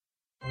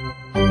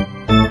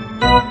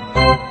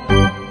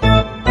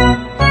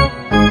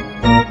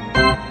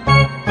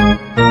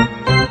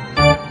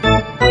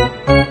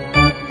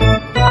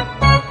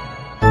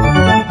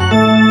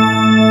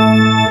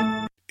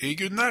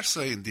günler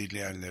sayın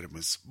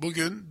dinleyenlerimiz.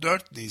 Bugün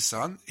 4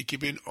 Nisan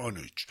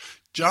 2013.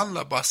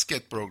 Can'la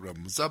basket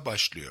programımıza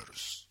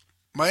başlıyoruz.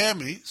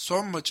 Miami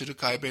son maçını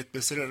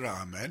kaybetmesine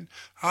rağmen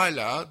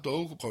hala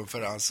Doğu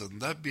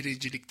Konferansı'nda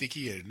birincilikteki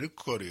yerini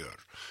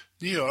koruyor.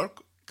 New York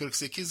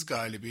 48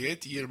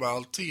 galibiyet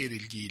 26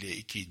 yenilgiyle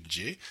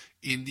ikinci,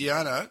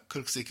 Indiana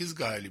 48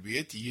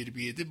 galibiyet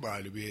 27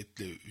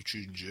 mağlubiyetle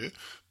üçüncü,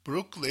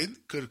 Brooklyn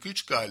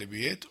 43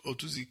 galibiyet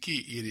 32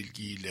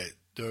 yenilgiyle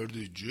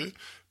dördüncü,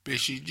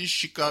 5.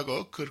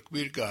 Chicago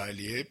 41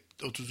 galibiyet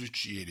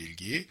 33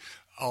 yenilgi,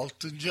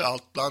 6.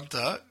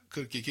 Atlanta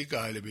 42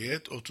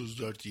 galibiyet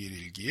 34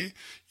 yenilgi,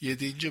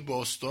 7.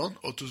 Boston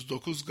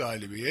 39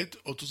 galibiyet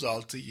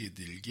 36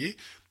 yenilgi,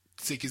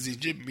 8.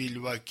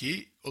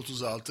 Milwaukee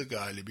 36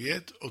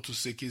 galibiyet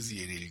 38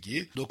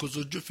 yenilgi,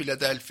 9.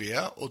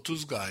 Philadelphia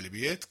 30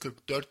 galibiyet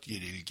 44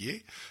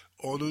 yenilgi,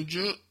 10.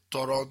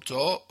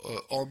 Toronto,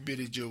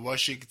 11.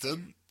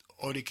 Washington,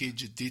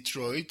 12.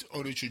 Detroit,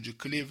 13.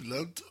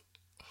 Cleveland,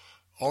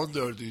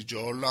 14.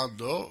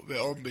 Orlando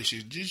ve 15.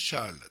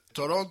 Charlotte.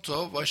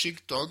 Toronto,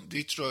 Washington,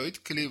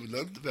 Detroit,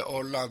 Cleveland ve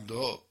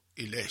Orlando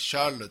ile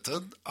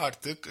Charlotte'ın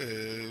artık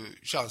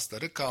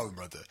şansları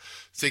kalmadı.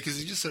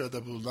 8.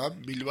 sırada bulunan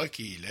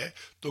Milwaukee ile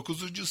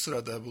 9.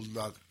 sırada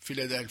bulunan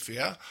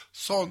Philadelphia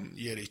son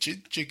yer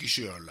için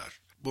çekişiyorlar.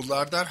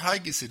 Bunlardan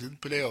hangisinin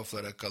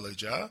playoff'lara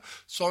kalacağı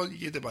son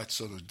 7 maç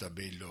sonunda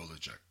belli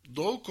olacak.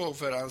 Doğu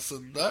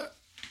Konferansı'nda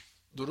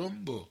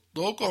durum bu.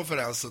 Doğu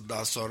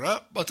Konferansı'ndan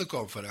sonra Batı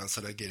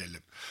Konferansı'na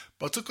gelelim.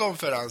 Batı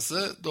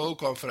Konferansı Doğu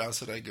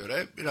Konferansı'na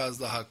göre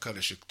biraz daha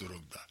karışık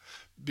durumda.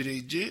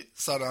 Birinci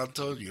San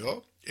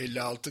Antonio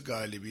 56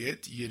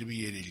 galibiyet 20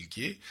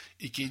 yenilgi.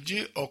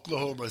 İkinci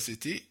Oklahoma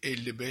City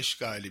 55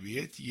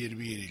 galibiyet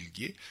 20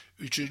 yenilgi.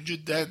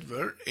 Üçüncü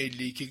Denver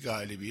 52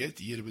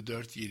 galibiyet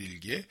 24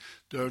 yenilgi.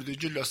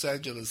 Dördüncü Los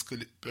Angeles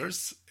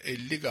Clippers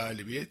 50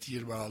 galibiyet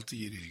 26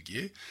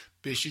 yenilgi.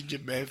 5.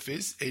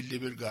 Memphis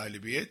 51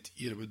 galibiyet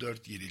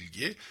 24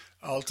 yenilgi.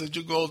 6.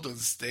 Golden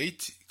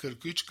State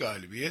 43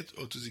 galibiyet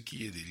 32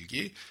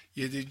 yenilgi.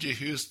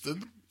 7.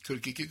 Houston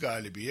 42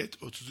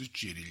 galibiyet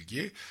 33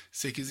 yenilgi.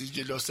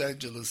 8. Los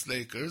Angeles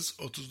Lakers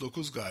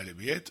 39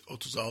 galibiyet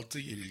 36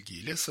 yenilgi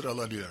ile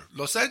sıralanıyor.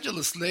 Los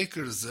Angeles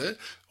Lakers'ı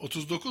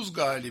 39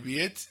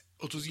 galibiyet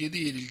 37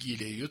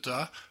 yenilgiyle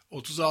Utah,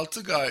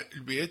 36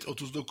 galibiyet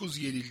 39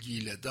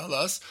 yenilgiyle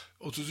Dallas,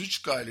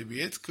 33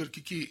 galibiyet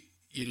 42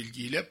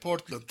 yenilgiyle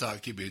Portland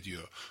takip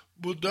ediyor.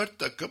 Bu 4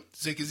 takım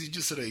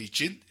 8. sıra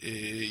için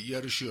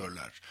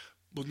yarışıyorlar.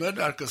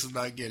 Bunların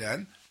arkasından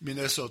gelen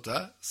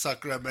Minnesota,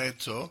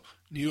 Sacramento,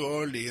 New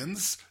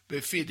Orleans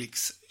ve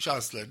Phoenix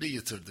şanslarını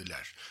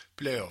yitirdiler.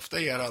 Playoff'ta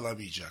yer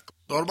alamayacak.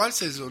 Normal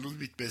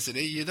sezonun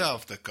bitmesine 7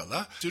 hafta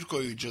kala Türk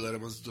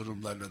oyuncularımız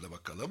durumlarına da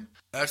bakalım.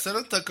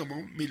 Ersan'ın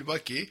takımı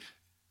Milwaukee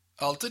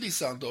 6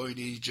 Nisan'da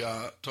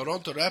oynayacağı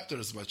Toronto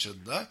Raptors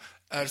maçında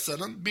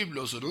Ersan'ın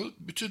biblosunu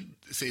bütün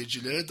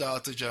seyircilere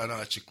dağıtacağını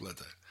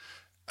açıkladı.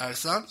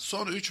 Ersan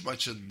son 3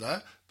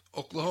 maçında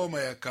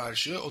Oklahoma'ya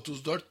karşı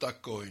 34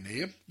 dakika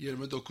oynayıp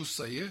 29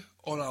 sayı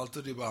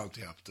 16 rebound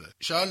yaptı.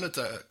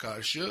 Charlotte'a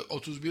karşı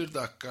 31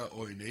 dakika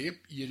oynayıp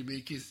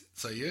 22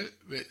 sayı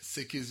ve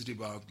 8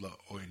 reboundla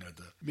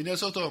oynadı.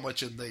 Minnesota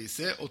maçında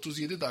ise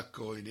 37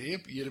 dakika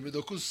oynayıp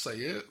 29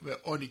 sayı ve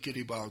 12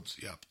 rebound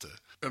yaptı.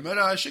 Ömer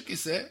Aşık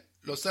ise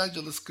Los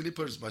Angeles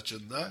Clippers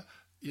maçında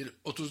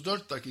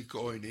 34 dakika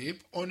oynayıp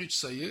 13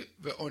 sayı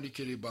ve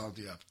 12 rebound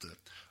yaptı.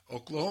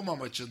 Oklahoma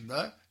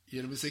maçında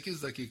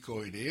 28 dakika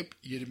oynayıp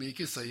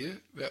 22 sayı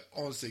ve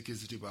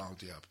 18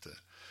 rebound yaptı.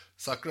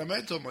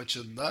 Sacramento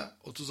maçında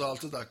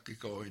 36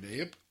 dakika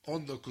oynayıp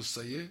 19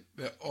 sayı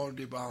ve 10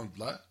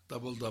 reboundla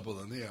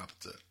double-double'ını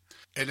yaptı.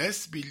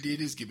 Enes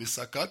bildiğiniz gibi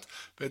sakat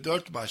ve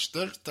 4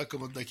 maçtır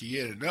takımındaki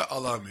yerini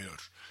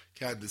alamıyor.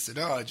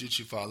 Kendisine acil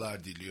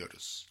şifalar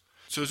diliyoruz.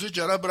 Sözü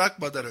Can'a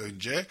bırakmadan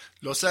önce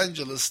Los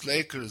Angeles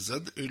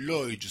Lakers'ın ünlü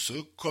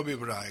oyuncusu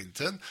Kobe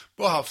Bryant'ın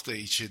bu hafta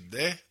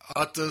içinde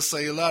attığı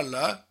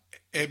sayılarla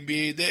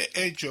NBA'de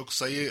en çok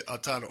sayı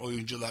atan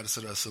oyuncular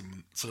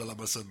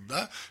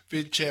sıralamasında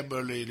Will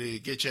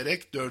Chamberlain'i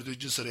geçerek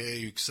 4. sıraya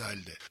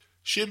yükseldi.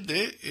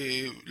 Şimdi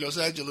Los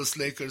Angeles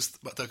Lakers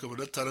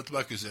takımını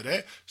tanıtmak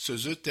üzere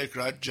sözü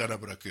tekrar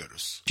Can'a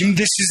bırakıyoruz.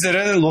 Şimdi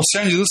sizlere Los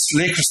Angeles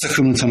Lakers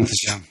takımını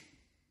tanıtacağım.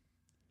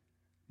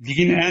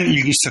 Ligin en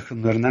ilginç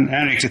takımlarından,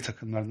 en renkli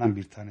takımlarından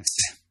bir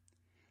tanesi.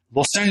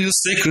 Los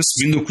Angeles Lakers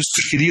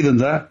 1947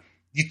 yılında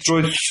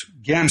Detroit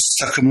Gems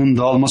takımının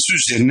dağılması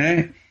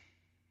üzerine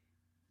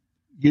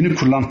yeni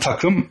kurulan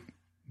takım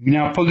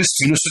Minneapolis,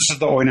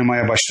 Minnesota'da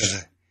oynamaya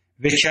başladı.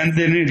 Ve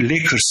kendilerini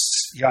Lakers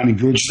yani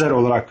gölcüler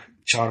olarak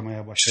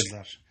çağırmaya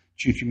başladılar.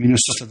 Çünkü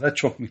Minnesota'da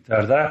çok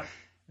miktarda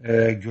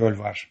göl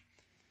var.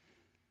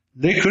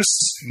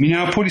 Lakers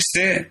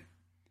Minneapolis'te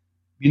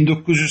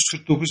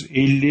 1949,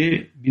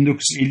 50,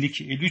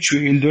 1952, 53 ve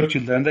 54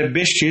 yıllarında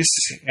 5 kez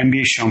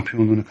NBA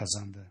şampiyonluğunu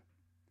kazandı.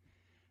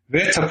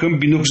 Ve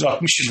takım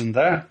 1960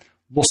 yılında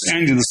Los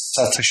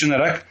Angeles'a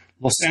taşınarak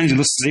Los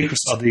Angeles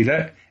Lakers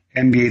adıyla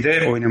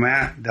NBA'de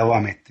oynamaya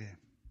devam etti.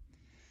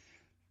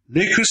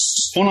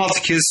 Lakers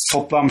 16 kez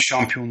toplam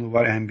şampiyonluğu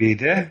var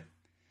NBA'de.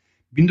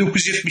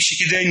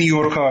 1972'de New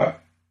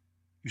York'a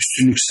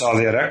üstünlük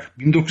sağlayarak,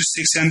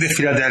 1980'de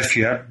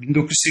Philadelphia,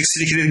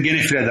 1982'de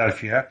gene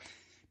Philadelphia,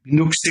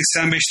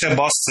 1985'te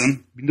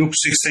Boston,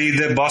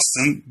 1987'de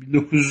Boston,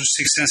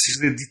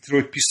 1988'de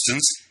Detroit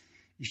Pistons,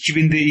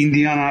 2000'de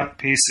Indiana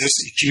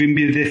Pacers,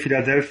 2001'de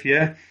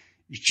Philadelphia,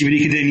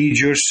 2002'de New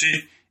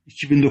Jersey,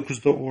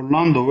 2009'da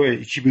Orlando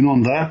ve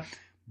 2010'da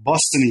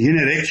Boston'ı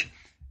yenerek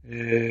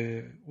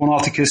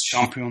 16 kez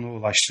şampiyonluğa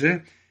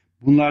ulaştı.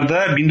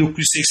 Bunlarda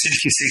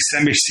 1982,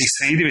 85,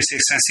 87 ve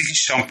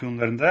 88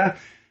 şampiyonlarında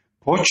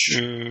koç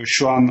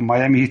şu an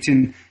Miami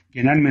Heat'in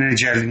genel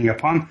menajerliğini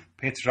yapan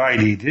Pat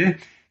Riley'di.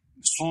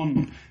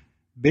 Son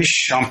 5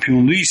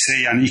 şampiyonluğu ise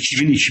yani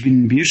 2000,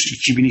 2001,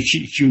 2002,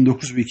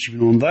 2009 ve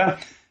 2010'da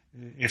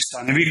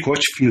efsanevi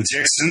koç Phil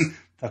Jackson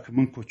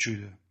takımın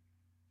koçuydu.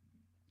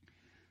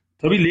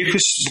 Tabii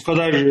Lakers bu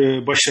kadar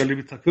başarılı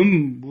bir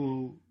takım.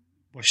 Bu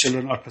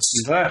başarıların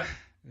arkasında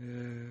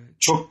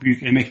çok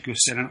büyük emek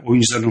gösteren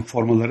oyuncuların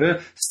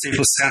formaları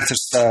Staples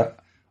Center'da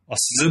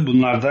asılı.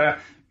 Bunlar da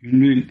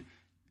ünlü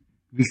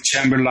Wilt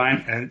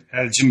Chamberlain,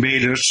 Elgin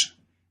Baylor,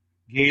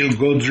 Gail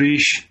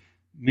Godrich,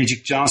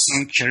 Magic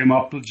Johnson, Kareem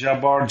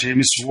Abdul-Jabbar,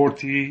 James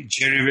Worthy,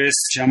 Jerry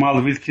West,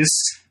 Jamal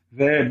Wilkes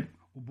ve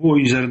bu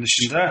oyuncuların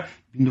dışında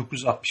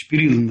 1961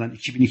 yılından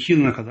 2002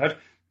 yılına kadar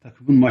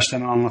takımın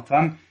maçlarını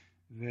anlatan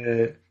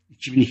ve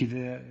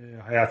 2002'de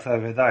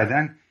hayata veda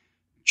eden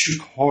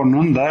Chuck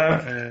Horn'un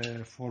da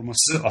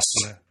forması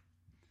asılı.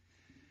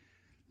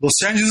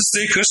 Los Angeles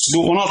Lakers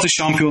bu 16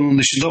 şampiyonluğun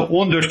dışında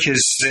 14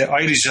 kez de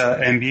ayrıca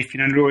NBA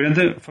finali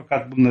oynadı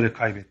fakat bunları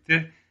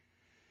kaybetti.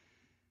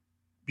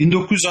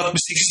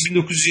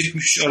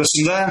 1968-1973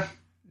 arasında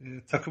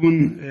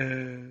takımın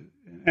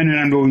en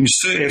önemli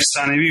oyuncusu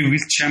efsanevi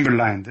Wilt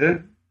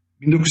Chamberlain'dı.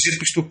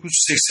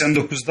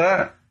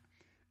 1979-89'da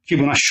ki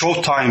buna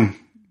Showtime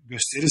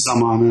gösteri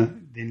zamanı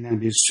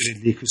denilen bir süre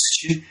Lakers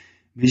için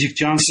Magic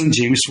Johnson,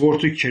 James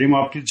Worthy, Kareem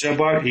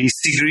Abdul-Jabbar,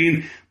 A.C.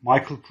 Green,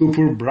 Michael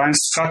Cooper, Brian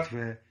Scott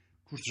ve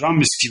Kurt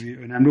Rambis gibi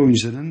önemli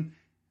oyuncuların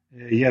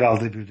yer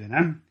aldığı bir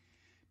dönem.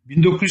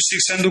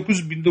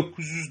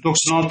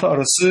 1989-1996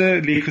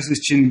 arası Lakers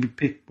için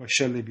pek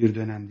başarılı bir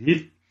dönem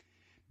değil.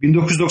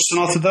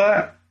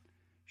 1996'da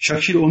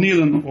Shaquille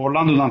O'Neal'ın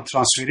Orlando'dan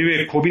transferi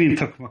ve Kobe'nin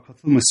takıma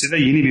katılmasıyla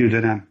yeni bir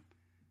dönem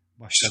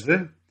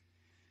başladı.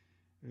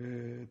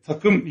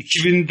 Takım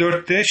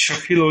 2004'te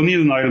Shaquille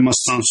O'Neal'ın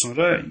ayrılmasından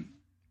sonra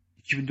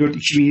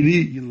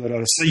 2004-2007 yılları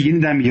arasında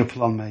yeniden bir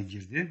yapılanmaya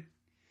girdi.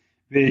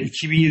 Ve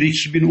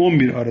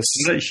 2007-2011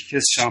 arasında 2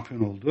 kez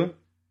şampiyon oldu.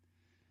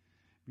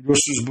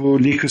 Biliyorsunuz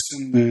bu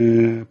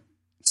Lakers'ın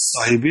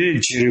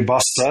sahibi Jerry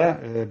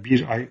Buss'ta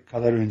bir ay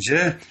kadar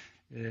önce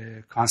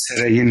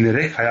kansere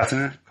yenilerek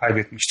hayatını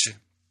kaybetmişti.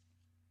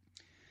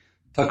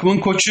 Takımın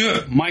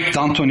koçu Mike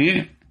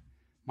D'Antoni.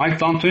 Mike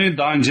D'Antoni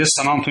daha önce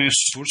San Antonio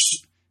Spurs,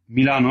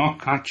 Milano,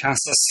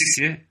 Kansas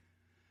City,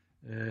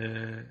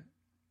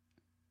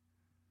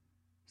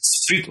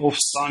 Spirit of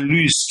St.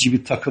 Louis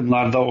gibi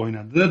takımlarda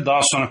oynadı.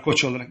 Daha sonra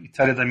koç olarak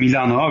İtalya'da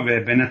Milano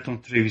ve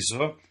Benetton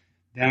Treviso,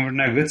 Denver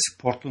Nuggets,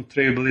 Portland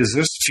Trail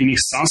Blazers, Phoenix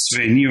Suns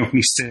ve New York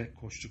Knicks'te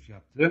koçluk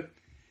yaptı.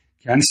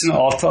 Kendisine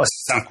 6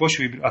 asistan koç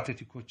ve bir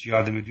atletik koç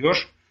yardım ediyor.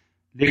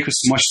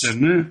 Lakers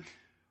maçlarını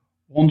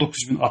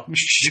 19.060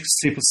 kişilik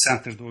Staples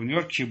Center'da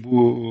oynuyor ki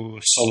bu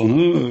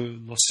salonu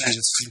Los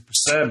Angeles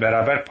Clippers'la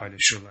beraber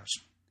paylaşıyorlar.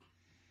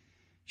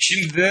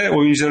 Şimdi de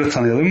oyuncuları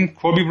tanıyalım.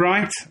 Kobe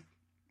Bryant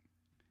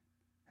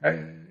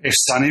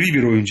efsanevi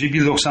bir oyuncu.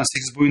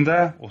 1.98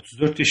 boyunda,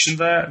 34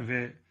 yaşında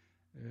ve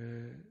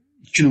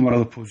 2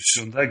 numaralı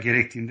pozisyonda,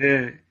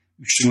 gerektiğinde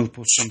 3 numaralı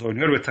pozisyonda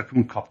oynuyor ve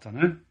takımın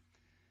kaptanı.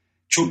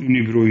 Çok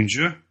ünlü bir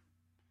oyuncu.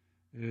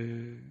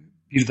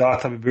 Bir daha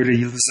tabii böyle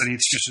yıldızların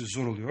yetişmesi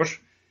zor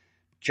oluyor.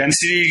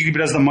 Kendisiyle ilgili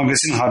biraz da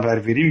magazin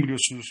haber vereyim.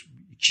 Biliyorsunuz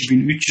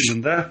 2003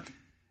 yılında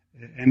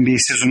NBA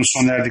sezonu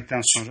sona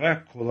erdikten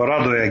sonra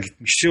Colorado'ya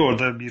gitmişti.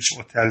 Orada bir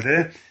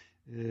otelde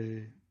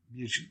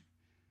bir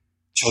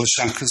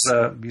çalışan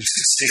kızla bir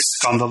seks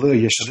skandalı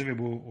yaşadı ve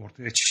bu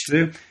ortaya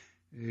çıktı.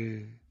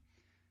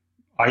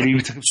 Ailevi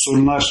bir takım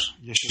sorunlar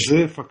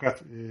yaşadı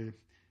fakat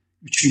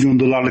 3 milyon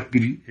dolarlık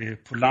bir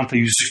pırlanta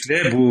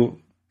yüzükle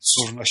bu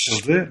sorun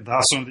aşıldı. Daha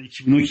sonra da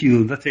 2012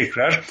 yılında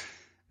tekrar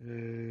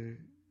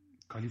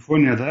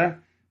Kaliforniya'da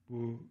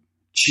bu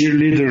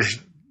cheerleader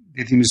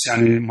dediğimiz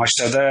yani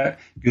maçlarda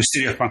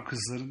gösteri yapan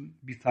kızların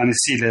bir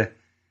tanesiyle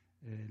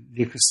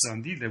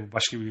Lakers'tan değil de bu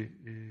başka bir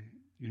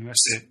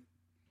üniversite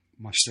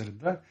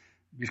maçlarında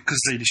bir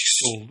kızla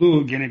ilişkisi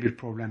oldu. Gene bir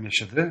problem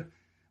yaşadı.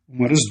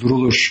 Umarız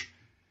durulur.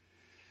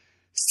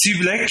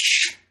 Steve Black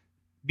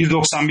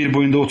 1.91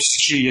 boyunda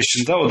 32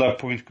 yaşında. O da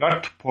point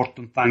guard.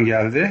 Portland'dan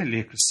geldi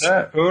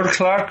Lakers'a. Earl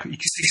Clark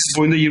 2.8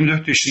 boyunda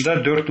 24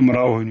 yaşında 4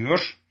 numara oynuyor.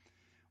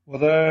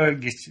 O da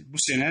bu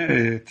sene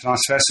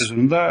transfer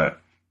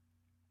sezonunda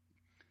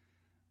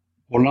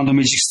Orlando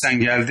Magic'ten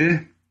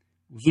geldi.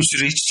 Uzun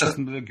süre hiç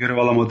takımda görev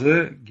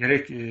alamadı.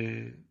 Gerek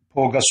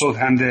Paul Gasol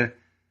hem de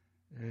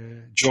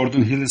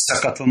Jordan Hill'in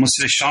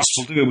sakatlanmasıyla şans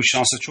buldu ve bu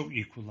şansı çok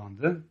iyi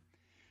kullandı.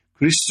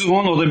 Chris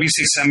Duhon, o da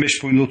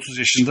 1.85 boyunda, 30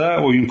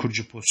 yaşında, oyun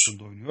kurucu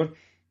pozisyonda oynuyor.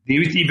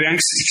 David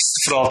Ebanks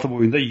 2.06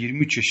 boyunda,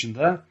 23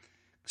 yaşında,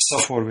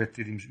 kısa forvet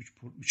dediğimiz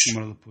 3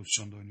 numaralı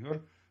pozisyonda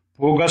oynuyor.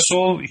 Pau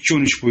Gasol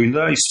 2.13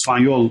 boyunda,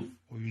 İspanyol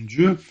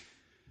oyuncu.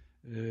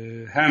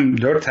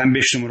 Hem 4 hem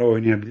 5 numara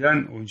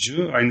oynayabilen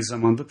oyuncu. Aynı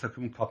zamanda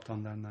takımın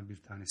kaptanlarından bir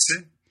tanesi.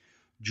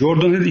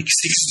 Jordan Hill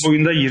 2.8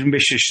 boyunda,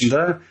 25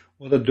 yaşında.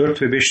 O da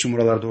 4 ve 5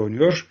 numaralarda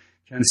oynuyor.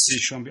 Kendisi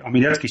şu an bir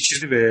ameliyat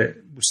geçirdi ve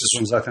bu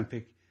sezon zaten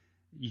pek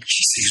ilk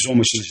 8-10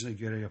 maçın dışında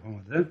görev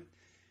yapamadı.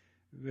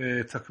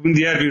 Ve takımın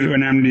diğer bir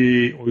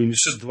önemli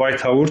oyuncusu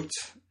Dwight Howard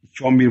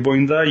 2.11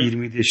 boyunda,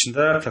 27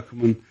 yaşında,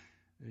 takımın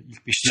ilk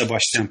 5'inde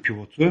başlayan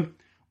pivotu.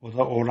 O da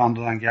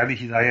Orlando'dan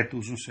geldi. Hidayet'le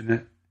uzun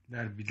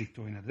seneler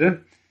birlikte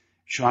oynadı.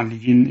 Şu an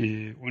ligin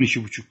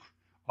 12.5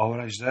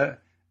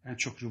 averajda en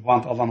çok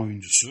rebound alan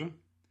oyuncusu.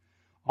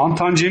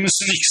 Anton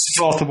Jameson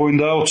 2.06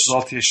 boyunda,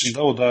 36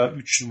 yaşında. O da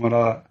 3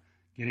 numara,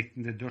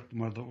 gerektiğinde 4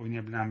 numarada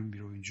oynayabilen bir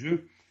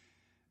oyuncu.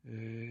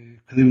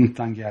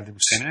 Cleveland'dan geldi bu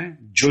sene.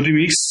 Jody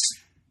Mix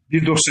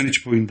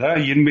 1.93 boyunda,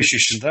 25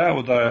 yaşında.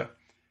 O da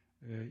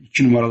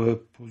 2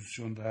 numaralı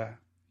pozisyonda,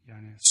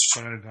 yani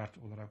scorer guard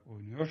olarak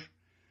oynuyor.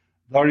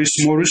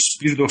 Darius Morris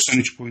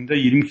 1.93 boyunda,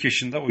 22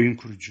 yaşında, oyun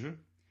kurucu.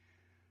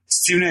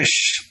 Steve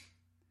Nash,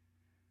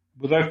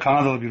 bu da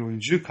Kanadalı bir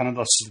oyuncu,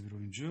 Kanada asıllı bir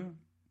oyuncu.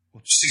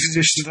 38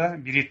 yaşında,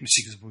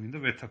 1.78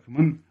 boyunda ve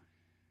takımın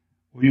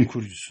oyun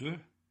kurucusu.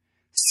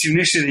 Steve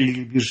Nash ile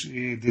ilgili bir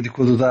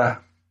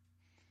dedikoduda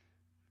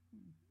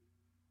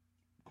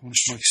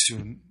konuşmak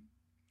istiyorum.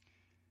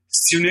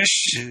 Steve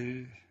Nash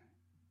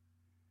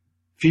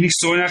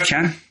Phoenix'te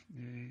oynarken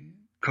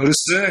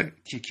karısı,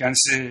 ki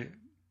kendisi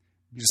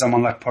bir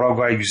zamanlar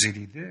Paraguay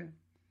güzeliydi,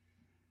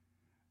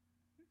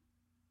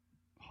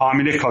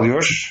 hamile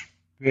kalıyor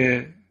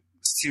ve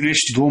Steve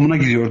Nash doğumuna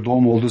gidiyor.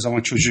 Doğum olduğu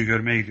zaman çocuğu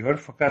görmeye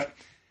gidiyor. Fakat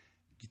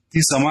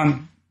gittiği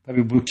zaman,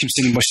 tabii bu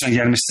kimsenin başına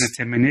gelmesini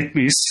temenni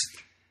etmeyiz,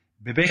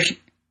 bebek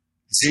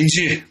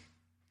zenci.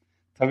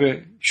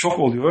 Tabii şok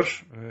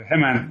oluyor.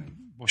 Hemen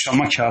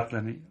boşanma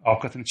kağıtlarını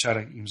avukatını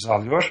çağırarak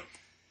imzalıyor.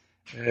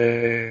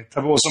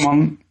 Tabii o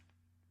zaman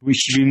bu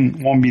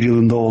 2011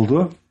 yılında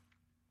oldu.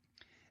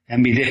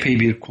 NBA'de epey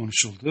bir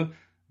konuşuldu.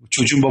 Bu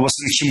çocuğun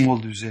babasının kim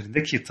olduğu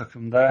üzerinde, ki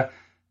takımda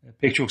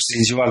pek çok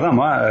zenci vardı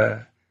ama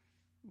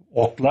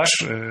Oklar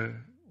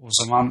o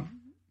zaman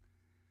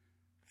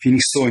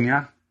Phoenix'te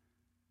oynayan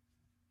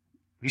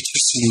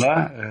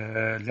Richardson'la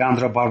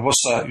Leandro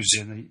Barbosa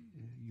üzerine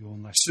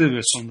yoğunlaştı ve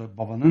sonunda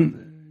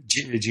babanın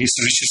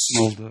Jason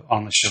Richardson olduğu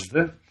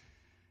anlaşıldı.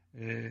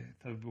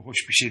 Tabii bu hoş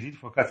bir şey değil,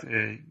 fakat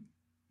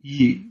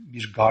iyi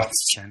bir guard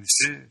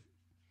kendisi.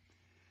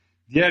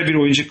 Diğer bir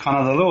oyuncu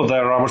Kanadalı, o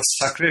da Robert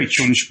Sacre,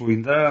 2.13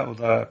 boyunda, o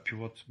da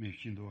pivot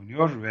mevkiinde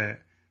oynuyor ve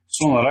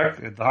son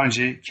olarak daha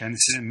önce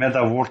kendisini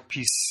Meta World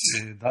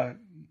Peace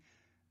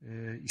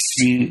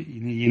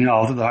ismini yeni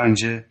aldı. Daha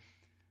önce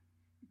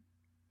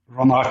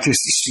Ron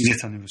Artest ismiyle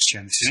tanıyoruz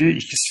kendisini.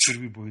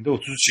 2.01 boyunda,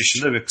 33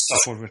 yaşında ve kısa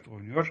forvet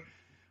oynuyor.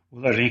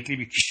 O da renkli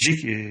bir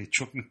kişilik,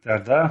 çok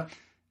miktarda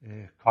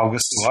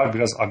kavgası var.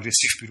 Biraz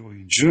agresif bir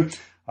oyuncu.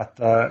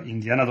 Hatta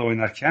Indiana'da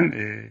oynarken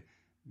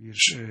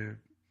bir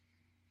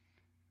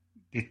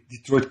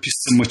Detroit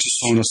Pistons maçı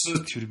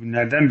sonrası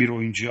tribünlerden bir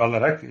oyuncuyu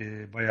alarak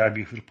bayağı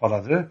bir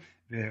hırpaladı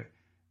ve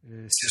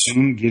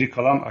sezonun geri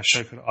kalan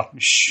aşağı yukarı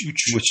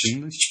 63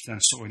 maçının hiçbir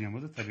tanesi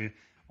oynamadı. Tabii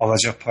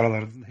alacak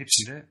paralarının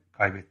hepsini de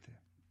kaybetti.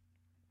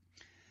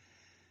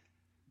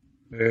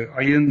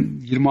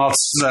 Ayın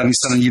 26'sında,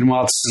 Nisan'ın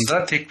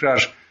 26'sında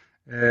tekrar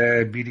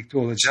birlikte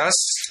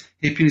olacağız.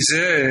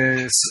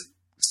 Hepinize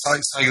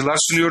saygılar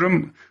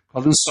sunuyorum.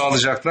 Kalın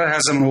sağlıcakla. Her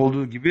zaman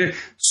olduğu gibi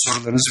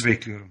sorularınızı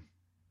bekliyorum.